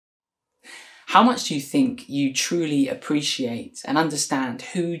How much do you think you truly appreciate and understand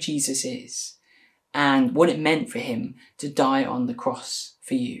who Jesus is and what it meant for him to die on the cross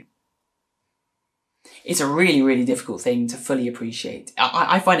for you? It's a really, really difficult thing to fully appreciate.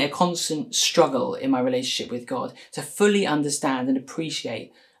 I find it a constant struggle in my relationship with God to fully understand and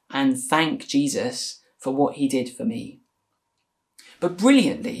appreciate and thank Jesus for what he did for me. But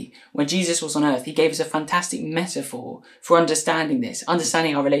brilliantly, when Jesus was on earth, he gave us a fantastic metaphor for understanding this,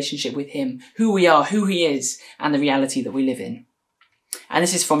 understanding our relationship with him, who we are, who he is, and the reality that we live in. And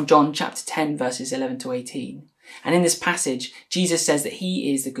this is from John chapter 10, verses 11 to 18. And in this passage, Jesus says that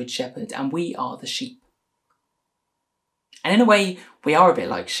he is the good shepherd and we are the sheep. And in a way, we are a bit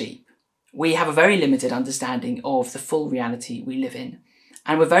like sheep. We have a very limited understanding of the full reality we live in.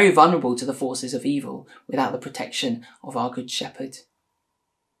 And we're very vulnerable to the forces of evil without the protection of our good shepherd.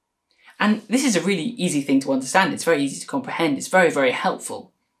 And this is a really easy thing to understand. It's very easy to comprehend. It's very, very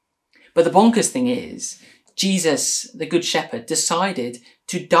helpful. But the bonkers thing is, Jesus, the good shepherd, decided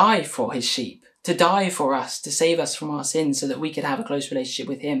to die for his sheep, to die for us, to save us from our sins so that we could have a close relationship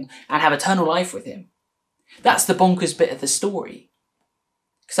with him and have eternal life with him. That's the bonkers bit of the story.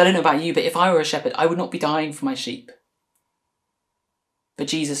 Because I don't know about you, but if I were a shepherd, I would not be dying for my sheep. But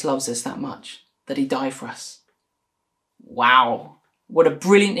Jesus loves us that much, that he died for us. Wow. What a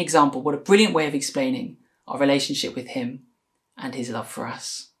brilliant example, what a brilliant way of explaining our relationship with him and his love for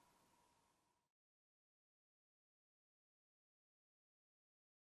us.